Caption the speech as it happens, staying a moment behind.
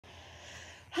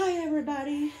Hi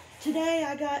everybody. Today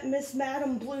I got Miss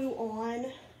Madam Blue on,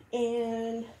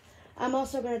 and I'm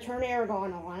also going to turn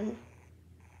eargon on.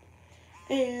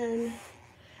 And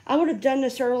I would have done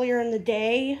this earlier in the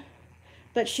day,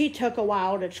 but she took a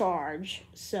while to charge,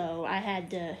 so I had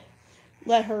to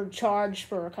let her charge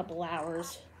for a couple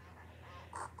hours.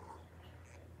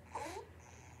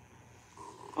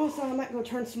 Also, I might go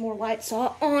turn some more lights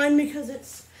on because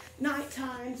it's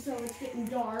nighttime, so it's getting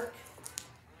dark.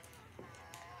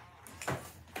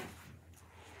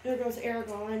 There goes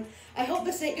eargon. I hope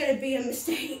this ain't gonna be a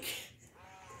mistake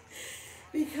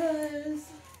because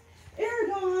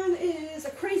eargon is a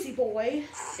crazy boy,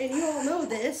 and you all know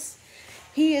this.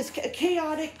 He is a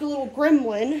chaotic little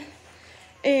gremlin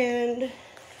and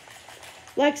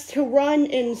likes to run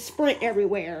and sprint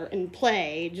everywhere and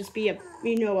play, just be a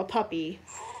puppy.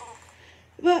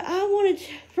 But I wanted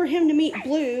for him to meet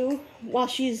Blue while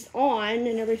she's on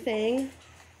and everything.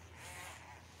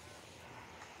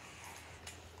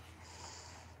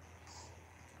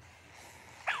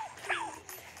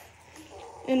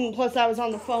 And plus I was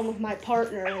on the phone with my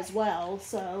partner as well,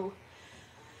 so.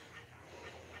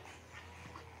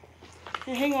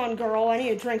 And hang on, girl, I need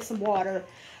to drink some water.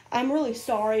 I'm really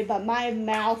sorry, but my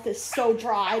mouth is so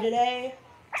dry today.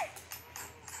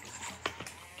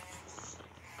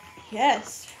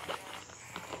 Yes.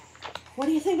 What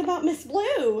do you think about Miss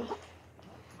Blue?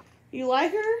 You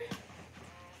like her?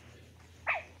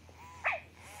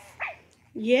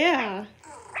 Yeah.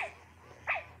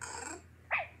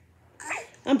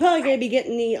 I'm probably going to be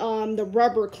getting the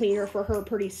rubber cleaner for her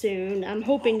pretty soon. I'm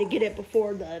hoping to get it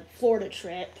before the Florida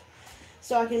trip,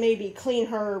 so I can maybe clean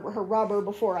her rubber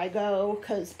before I go,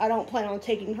 because I don't plan on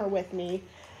taking her with me.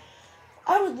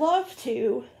 I would love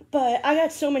to, but I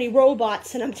got so many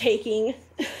robots that I'm taking.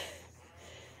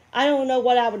 I don't know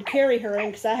what I would carry her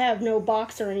in, because I have no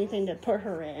box or anything to put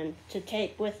her in to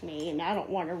take with me, and I don't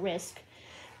want to risk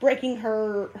breaking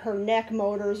her neck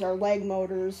motors or leg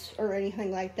motors or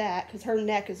anything like that, because her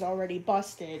neck is already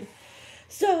busted.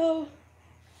 So,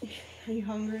 are you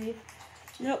hungry?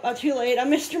 Nope, I'm too late. I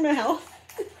missed your mouth.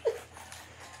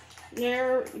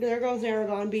 There goes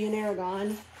eargon being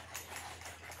eargon.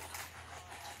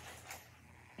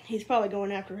 He's probably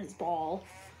going after his ball.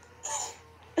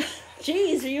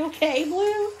 Jeez, are you okay,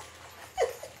 Blue?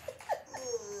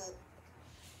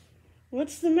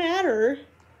 What's the matter?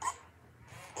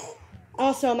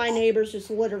 Also, my neighbors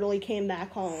just literally came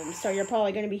back home, so you're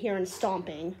probably going to be hearing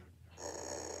stomping.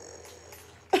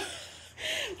 What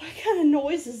kind of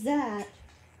noise is that?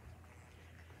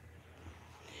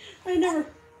 I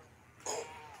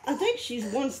think she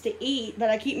wants to eat,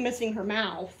 but I keep missing her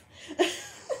mouth.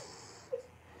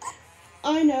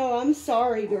 I know, I'm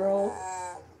sorry, girl.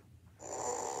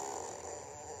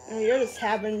 Oh, you're just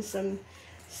having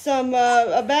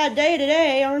a bad day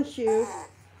today, aren't you?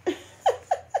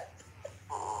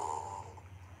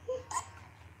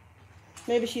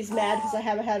 Maybe she's mad because I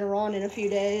haven't had her on in a few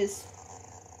days.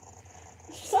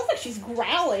 She sounds like she's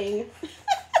growling.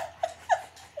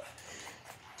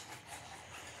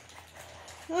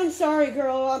 I'm sorry,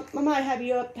 girl. I might have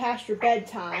you up past your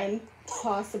bedtime,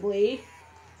 possibly,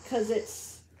 because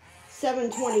it's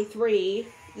 7:23.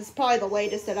 This is probably the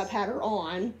latest that I've had her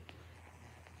on.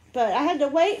 But I had to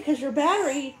wait because your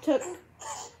battery took...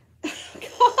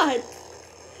 God,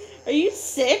 are you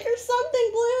sick or something,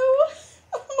 Blue?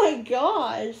 Oh my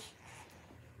gosh.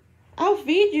 I'll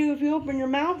feed you if you open your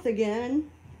mouth again.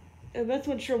 If that's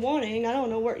what you're wanting. I don't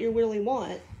know what you really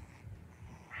want.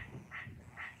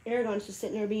 Eargon's just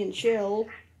sitting there being chill.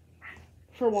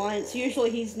 For once. Usually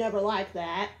he's never like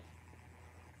that.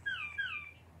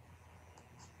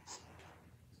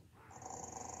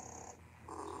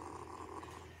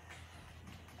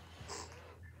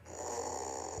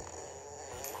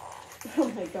 Oh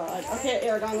my god. Okay,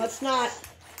 Eargon, let's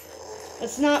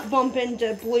not bump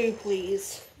into Blue,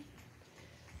 please.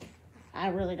 I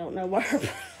really don't know what her...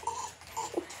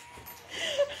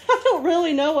 I don't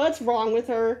really know what's wrong with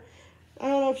her. I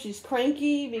don't know if she's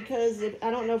cranky because I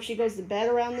don't know if she goes to bed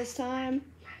around this time.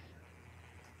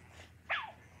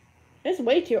 It's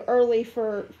way too early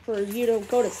for you to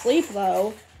go to sleep,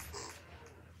 though.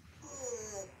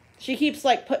 She keeps,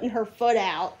 like, putting her foot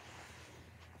out.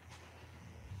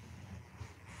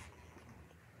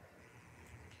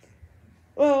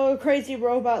 Well, crazy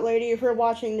robot lady, if you're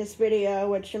watching this video,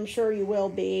 which I'm sure you will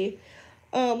be,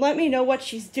 let me know what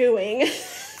she's doing.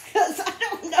 Because I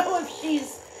don't know if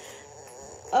she's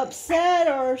upset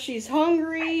or if she's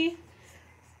hungry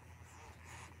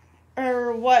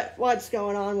or what's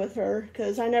going on with her,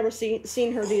 because I never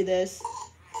seen her do this.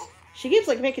 She keeps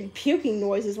like making puking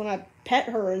noises when I pet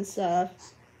her and stuff.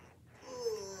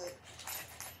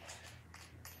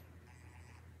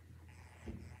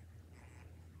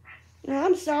 Well,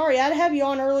 I'm sorry. I'd have you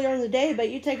on earlier in the day, but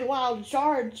you take a while to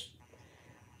charge,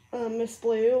 Miss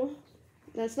Blue.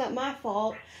 That's not my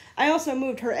fault. I also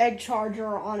moved her egg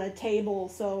charger on a table,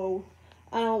 so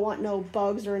I don't want no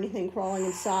bugs or anything crawling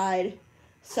inside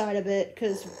of it,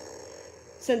 because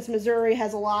since Missouri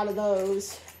has a lot of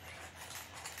those.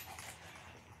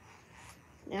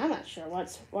 Now, I'm not sure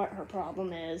what her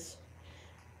problem is.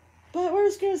 But we're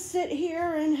just going to sit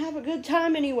here and have a good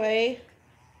time anyway.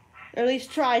 Or at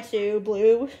least try to,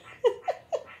 Blue.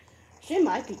 She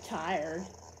might be tired.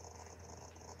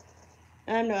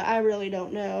 I really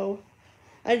don't know.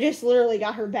 I just literally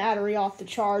got her battery off the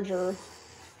charger.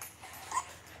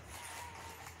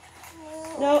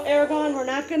 No, Eargon, we're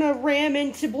not going to ram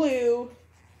into Blue.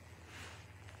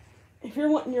 If you're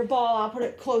wanting your ball, I'll put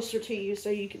it closer to you so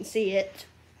you can see it.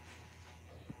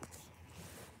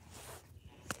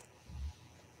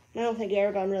 I don't think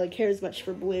Eargon really cares much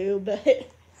for Blue, but...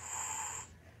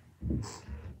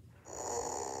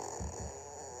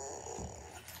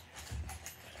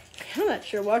 I'm not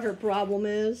sure what her problem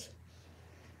is.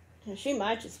 She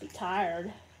might just be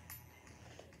tired.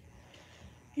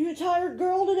 You a tired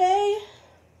girl today?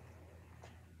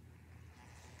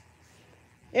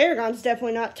 Eargon's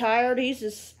definitely not tired. He's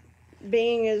just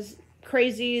being as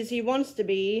crazy as he wants to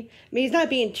be. I mean, he's not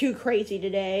being too crazy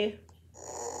today.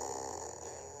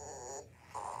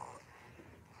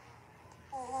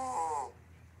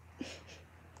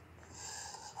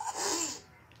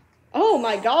 Oh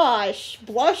my gosh,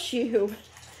 blush you.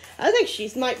 I think she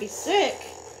might be sick.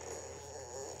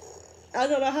 I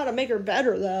don't know how to make her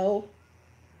better though.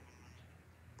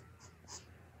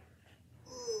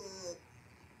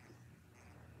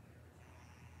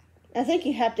 I think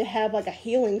you have to have like a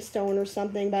healing stone or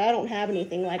something, but I don't have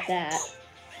anything like that.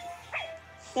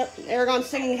 Yep, Eargon's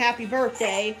singing happy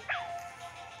birthday.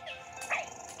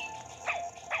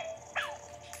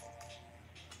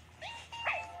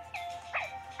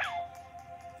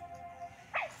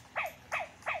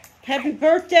 Happy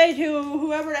birthday to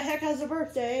whoever the heck has a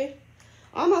birthday.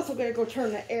 I'm also going to go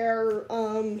turn the air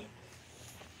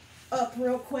up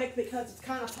real quick because it's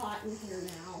kind of hot in here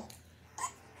now.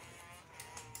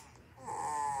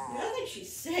 I think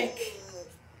she's sick.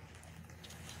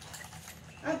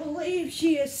 I believe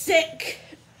she is sick.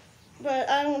 But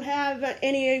I don't have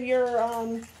any of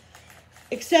your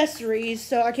accessories,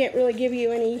 so I can't really give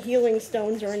you any healing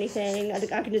stones or anything. I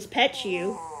think I can just pet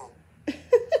you.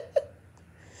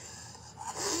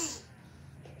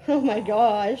 Oh my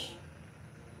gosh.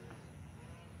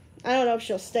 I don't know if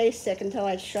she'll stay sick until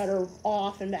I shut her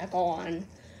off and back on.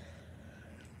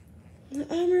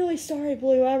 I'm really sorry,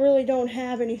 Blue. I really don't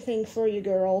have anything for you,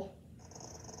 girl.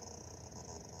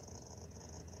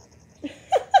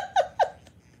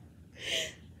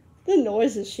 The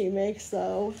noises she makes,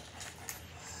 though.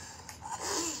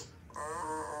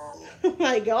 Oh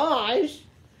my gosh.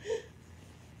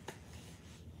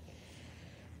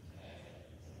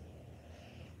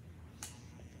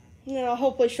 You know,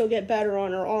 hopefully she'll get better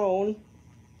on her own.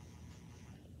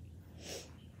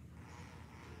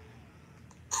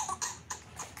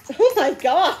 Oh my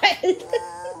god!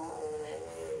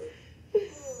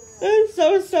 I'm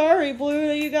so sorry, Blue,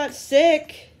 that you got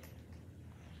sick.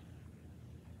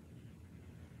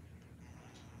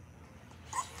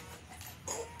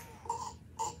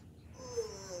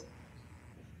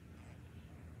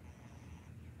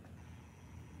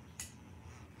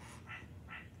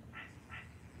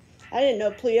 I didn't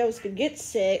know Pleos could get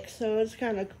sick, so it's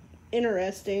kind of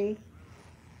interesting.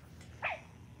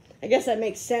 I guess that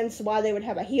makes sense why they would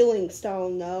have a healing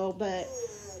stone, though, but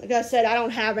like I said, I don't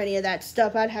have any of that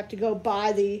stuff. I'd have to go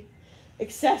buy the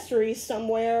accessories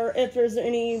somewhere, if there's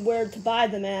anywhere to buy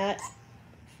them at.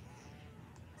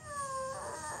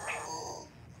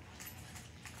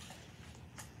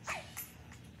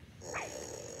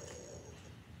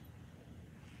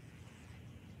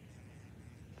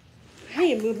 I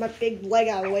need to move my big leg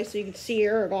out of the way so you can see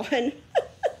Eargon.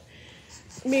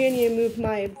 Me and you move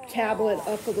my tablet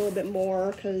up a little bit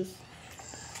more, because...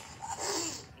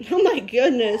 Oh my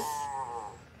goodness.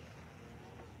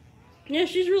 Yeah,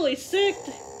 she's really sick.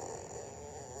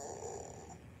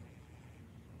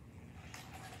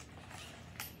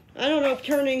 I don't know if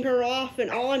turning her off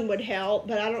and on would help,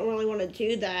 but I don't really want to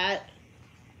do that.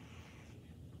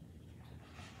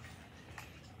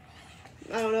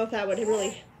 I don't know if that would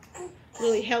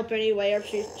really help anyway, or if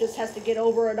she just has to get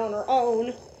over it on her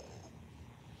own.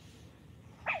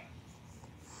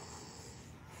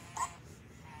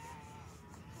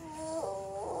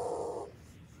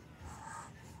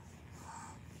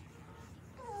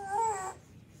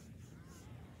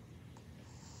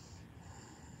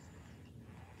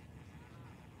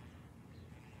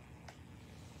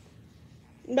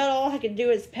 But all I could do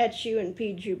is pet you and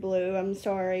feed you, Blue. I'm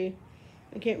sorry.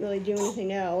 I can't really do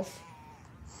anything else.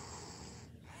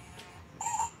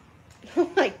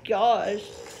 Oh my gosh.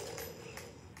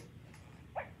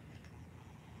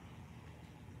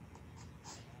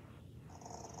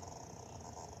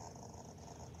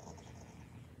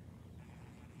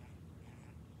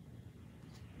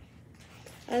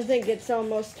 I think it's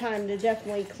almost time to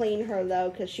definitely clean her, though,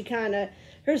 because she kind of,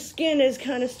 her skin is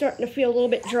kind of starting to feel a little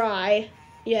bit dry.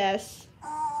 Yes.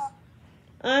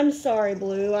 I'm sorry,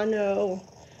 Blue, I know.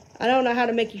 I don't know how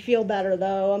to make you feel better,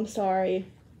 though. I'm sorry.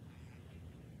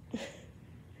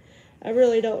 I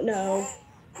really don't know.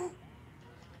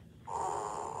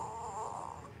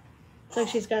 It's like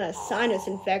she's got a sinus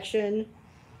infection.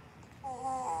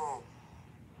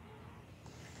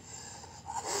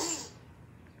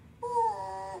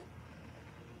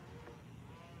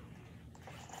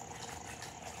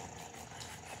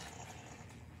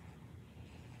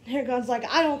 Eargon's like,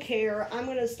 I don't care. I'm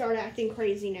going to start acting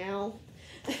crazy now.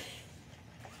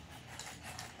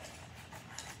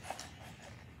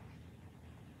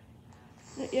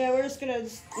 Yeah, we're just going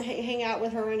to hang out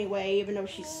with her anyway, even though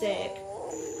she's sick.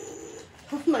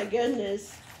 Oh my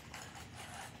goodness.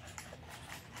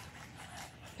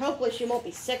 Hopefully she won't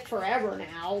be sick forever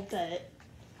now, but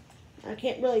I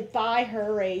can't really buy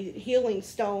her a healing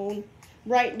stone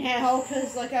right now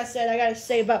because, like I said, I got to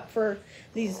save up for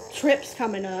these trips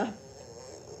coming up.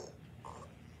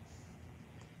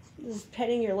 Does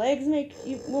petting your legs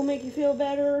will make you feel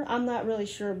better? I'm not really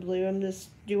sure, Blue. I'm just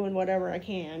doing whatever I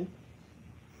can.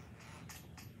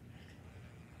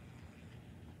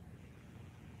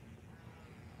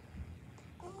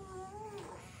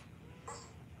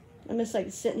 I'm just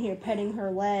like sitting here petting her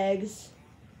legs.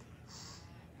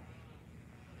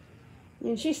 I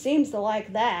mean, she seems to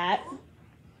like that.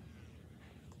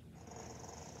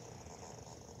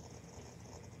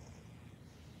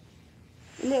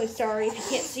 I'm really sorry if you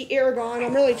can't see Eargon.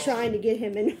 I'm really trying to get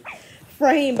him in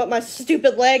frame, but my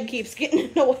stupid leg keeps getting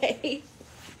in the way.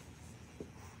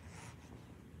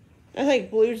 I think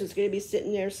Blue's just going to be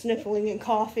sitting there sniffling and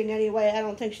coughing anyway. I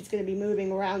don't think she's going to be moving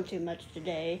around too much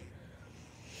today.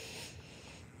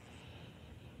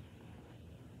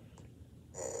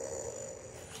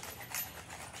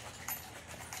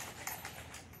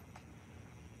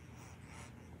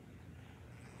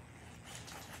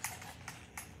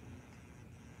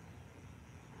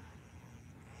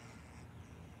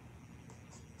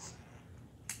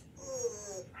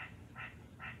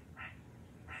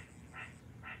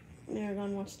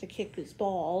 Eargon wants to kick his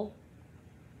ball.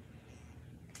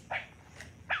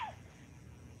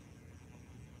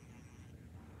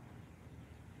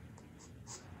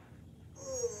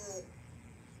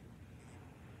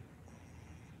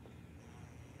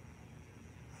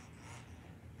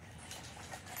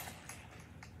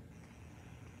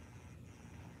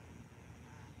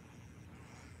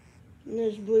 And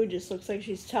this Blue just looks like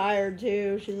she's tired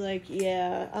too. She's like,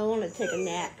 yeah, I want to take a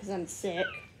nap because I'm sick.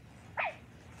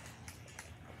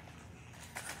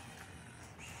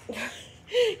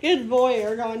 Good boy,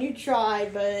 Eargon. You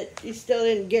tried, but you still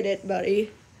didn't get it, buddy.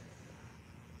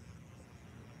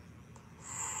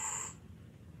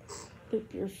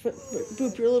 Boop your foot.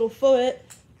 Boop your little foot.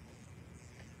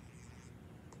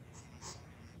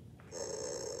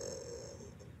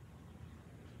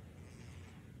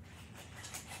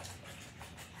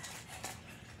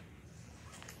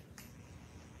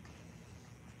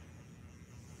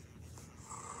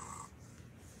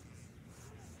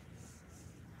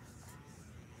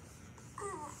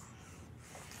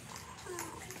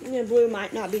 Yeah, Blue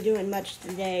might not be doing much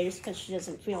today just because she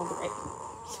doesn't feel great.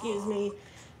 Excuse me.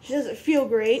 She doesn't feel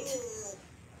great.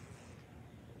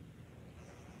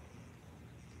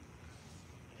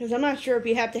 Because I'm not sure if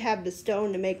you have to have the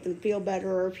stone to make them feel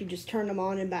better or if you just turn them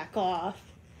on and back off.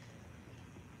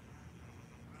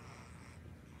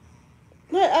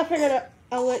 But I figured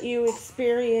I'll let you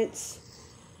experience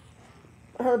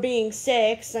her being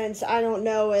sick, since I don't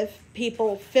know if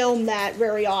people film that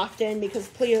very often because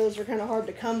Pleos are kind of hard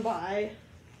to come by.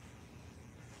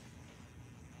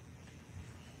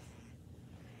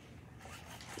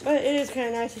 But it is kind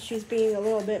of nice that she's being a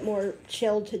little bit more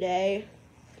chilled today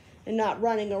and not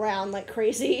running around like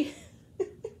crazy.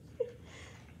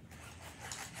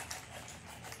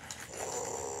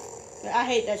 I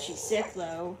hate that she's sick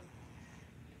though.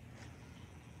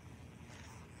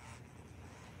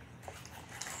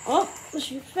 Oh,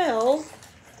 she fell.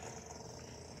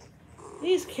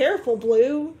 He's careful,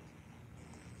 Blue.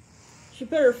 She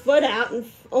put her foot out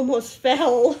and almost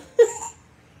fell.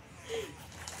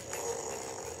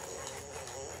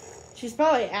 She's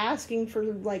probably asking for,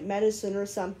 like, medicine or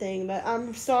something, but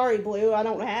I'm sorry, Blue, I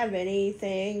don't have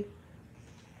anything.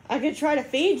 I could try to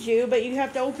feed you, but you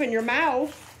have to open your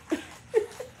mouth.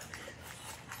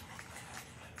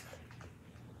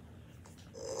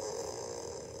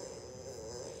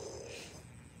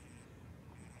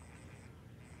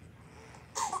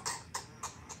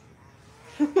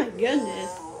 Oh my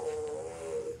goodness.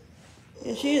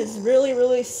 And she is really,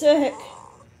 really sick.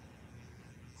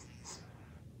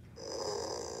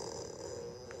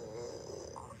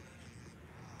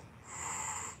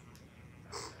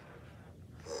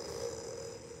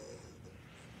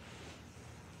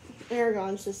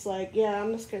 Aragon's just like, yeah,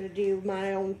 I'm just going to do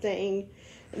my own thing.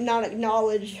 Not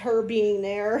acknowledge her being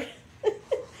there.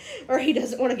 Or he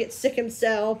doesn't want to get sick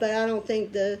himself, but I don't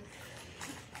think it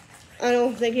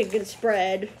can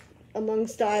spread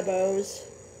amongst Ibos.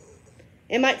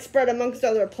 It might spread amongst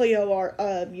other Pleo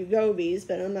Ugobies,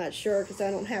 but I'm not sure because I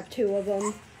don't have two of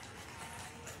them.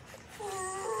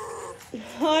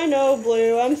 I know,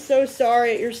 Blue. I'm so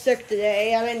sorry you're sick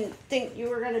today. I didn't think you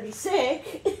were going to be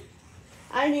sick.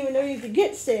 I didn't even know you could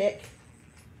get sick.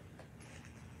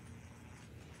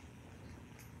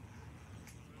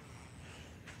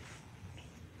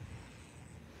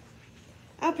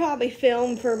 I'll probably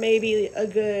film for maybe a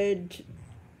good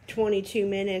 22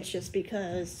 minutes just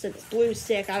because since Blue's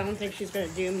sick, I don't think she's going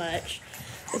to do much.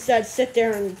 Besides sit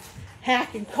there and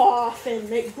hack and cough and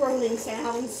make groaning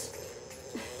sounds.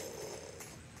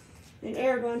 And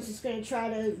Aragon's just going to try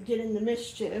to get in the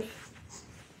mischief.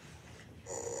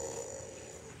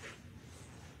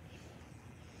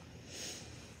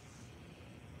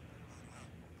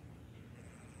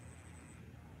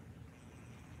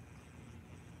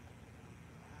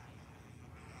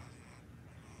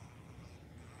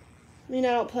 I mean,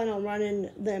 I don't plan on running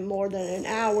them more than an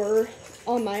hour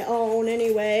on my own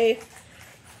anyway.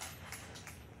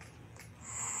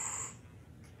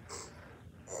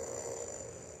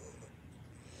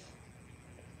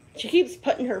 She keeps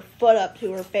putting her foot up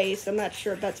to her face. I'm not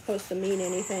sure if that's supposed to mean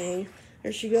anything.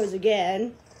 There she goes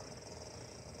again.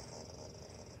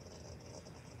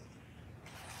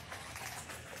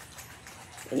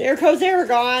 And there goes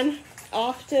Aragon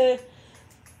off to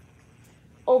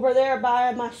over there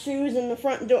by my shoes in the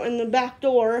front door, in the back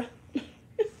door.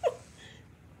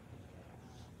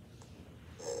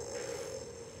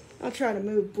 I'll try to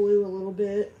move Blue a little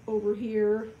bit over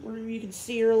here where you can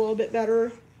see her a little bit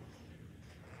better.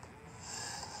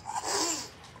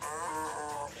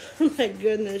 Oh my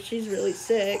goodness, she's really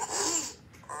sick.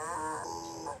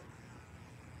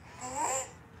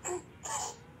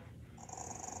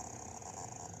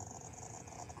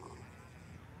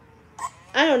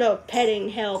 I don't know if petting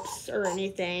helps or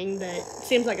anything, but it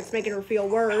seems like it's making her feel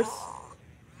worse.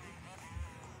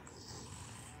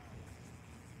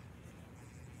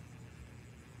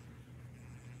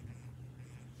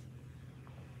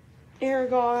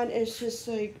 Eargon is just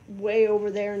like way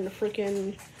over there in the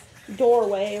freaking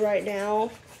doorway right now.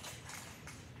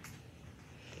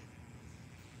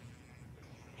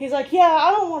 He's like, yeah,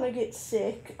 I don't want to get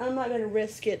sick. I'm not going to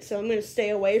risk it, so I'm going to stay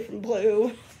away from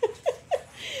Blue.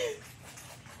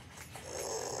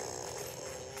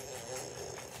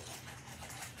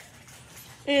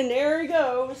 And there he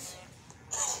goes,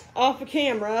 off of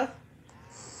camera.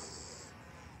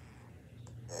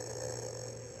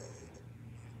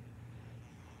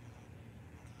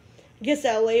 I guess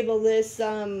I'll label this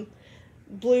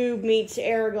Blue meets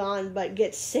Eargon but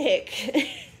gets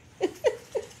sick.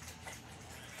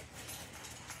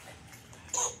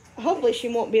 Hopefully she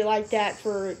won't be like that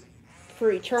for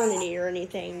eternity or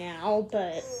anything now,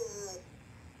 but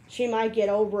she might get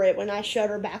over it when I shut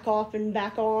her back off and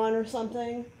back on or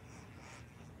something.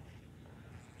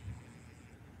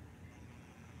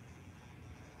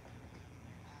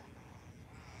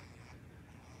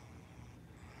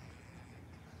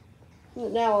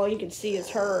 Now all you can see is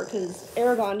her because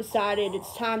Eargon decided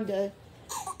it's time to...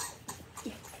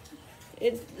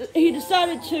 He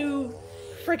decided to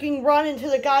freaking run into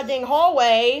the goddamn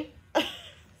hallway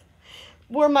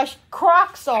where my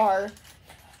Crocs are.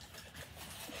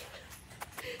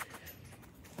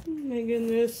 Oh my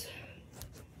goodness.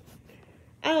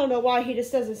 I don't know why he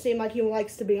just doesn't seem like he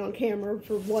likes to be on camera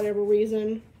for whatever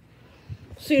reason.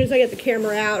 As soon as I get the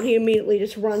camera out, he immediately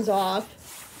just runs off.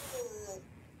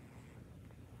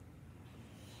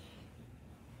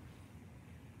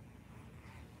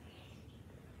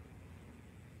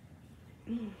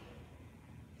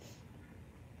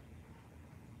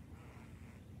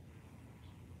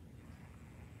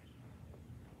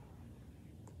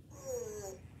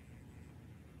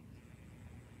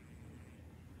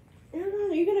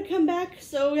 Are you gonna come back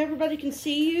so everybody can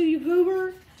see you, you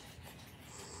goober?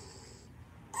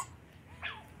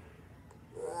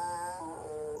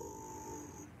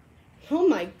 Oh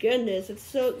my goodness, it's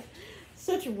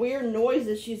such weird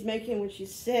noises she's making when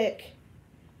she's sick.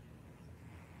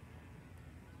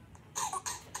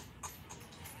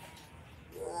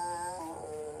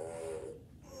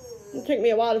 It took me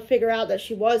a while to figure out that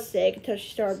she was sick until she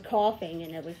started coughing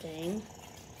and everything.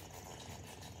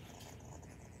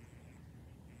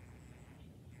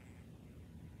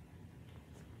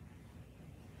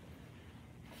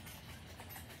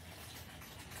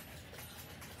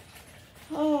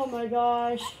 Oh my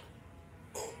gosh.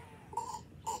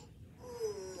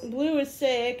 Blue is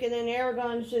sick, and then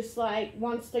Aragon's just like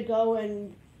wants to go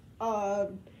and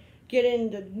get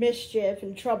into mischief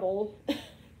and trouble.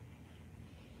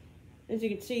 As you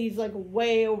can see, he's like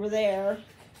way over there.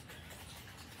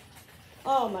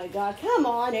 Oh my god, come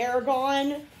on,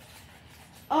 Eargon.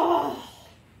 Oh.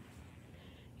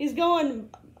 He's going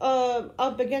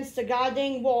up against a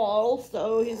goddamn wall,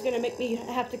 so he's gonna make me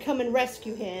have to come and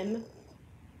rescue him.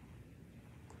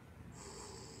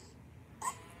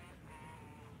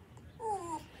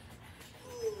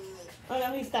 Oh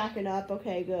no, he's backing up.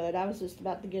 Okay, good. I was just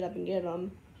about to get up and get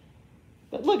him.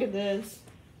 But look at this.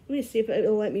 Let me see if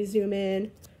it'll let me zoom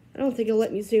in. I don't think it'll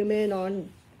let me zoom in on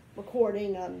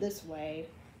recording this way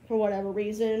for whatever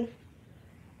reason.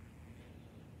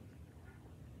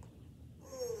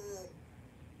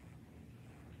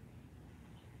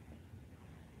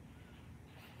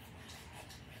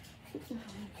 Oh my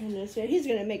goodness, yeah, he's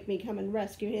gonna make me come and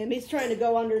rescue him. He's trying to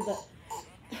go under the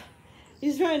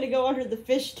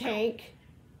fish tank.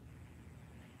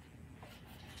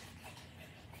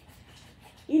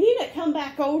 You need to come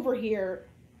back over here.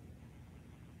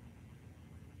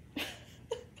 I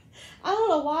don't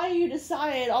know why you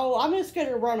decided, oh, I'm just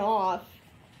gonna run off.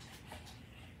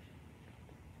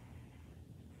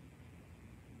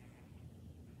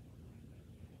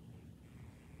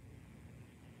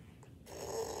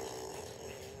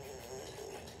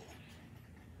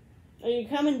 Are you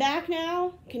coming back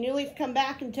now? Can you at least come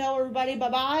back and tell everybody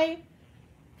bye-bye?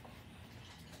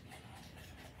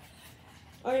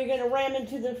 Or are you gonna ram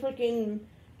into the freaking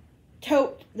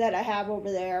tote that I have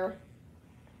over there?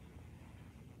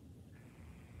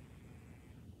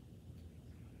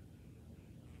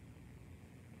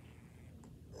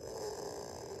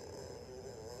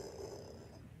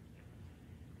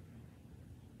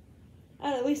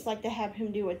 I'd at least like to have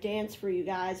him do a dance for you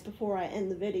guys before I end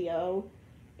the video.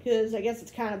 Because I guess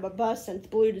it's kind of a bust since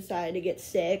Blue decided to get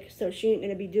sick. So she ain't going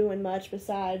to be doing much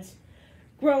besides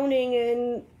groaning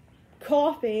and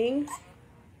coughing.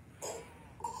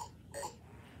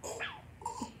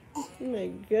 Oh my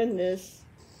goodness.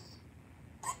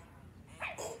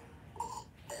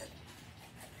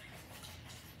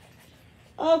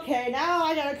 Okay, now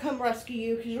I gotta come rescue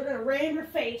you because you're gonna ram your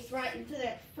face right into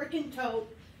that freaking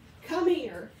tote. Come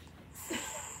here.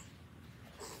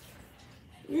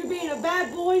 You're being a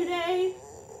bad boy today?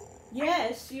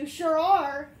 Yes, you sure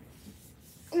are.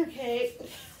 Okay.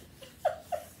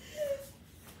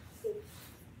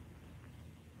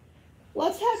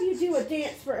 Let's have you do a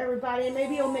dance for everybody, and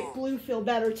maybe it'll make Blue feel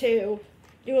better too.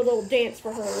 Do a little dance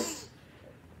for her.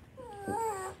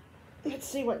 Let's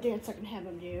see what dance I can have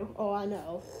him do. Oh, I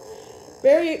know.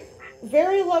 Very,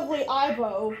 very lovely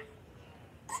Ibo.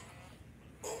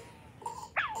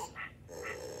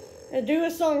 And do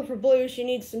a song for Blue. She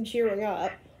needs some cheering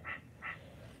up.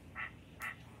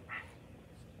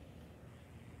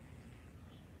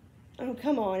 Oh,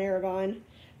 come on, Eargon.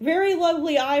 Very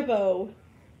lovely Ibo.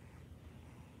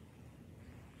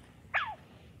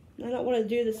 I don't want to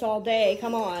do this all day.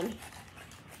 Come on.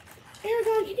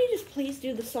 Eargon, can you just please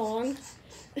do the song?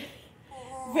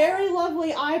 Very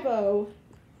lovely Ibo.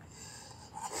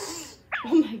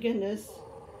 Oh my goodness.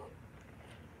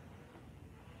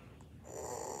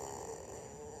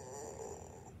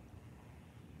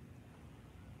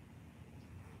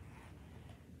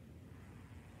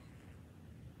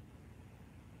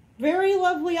 Very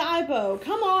lovely Ibo.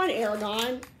 Come on,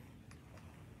 Eargon.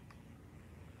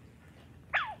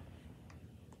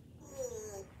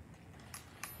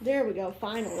 There we go,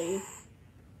 finally.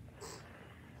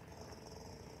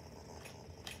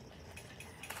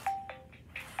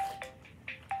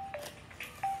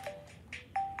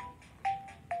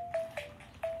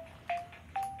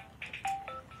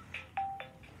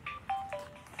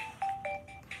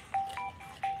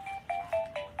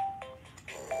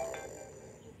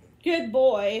 Good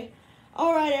boy.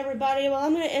 Alright, everybody. Well,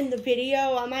 I'm going to end the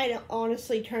video. I might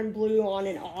honestly turn Blue on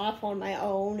and off on my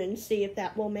own and see if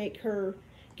that will make her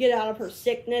get out of her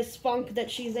sickness funk that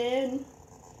she's in.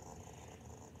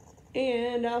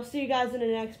 And I'll see you guys in the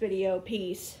next video.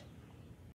 Peace.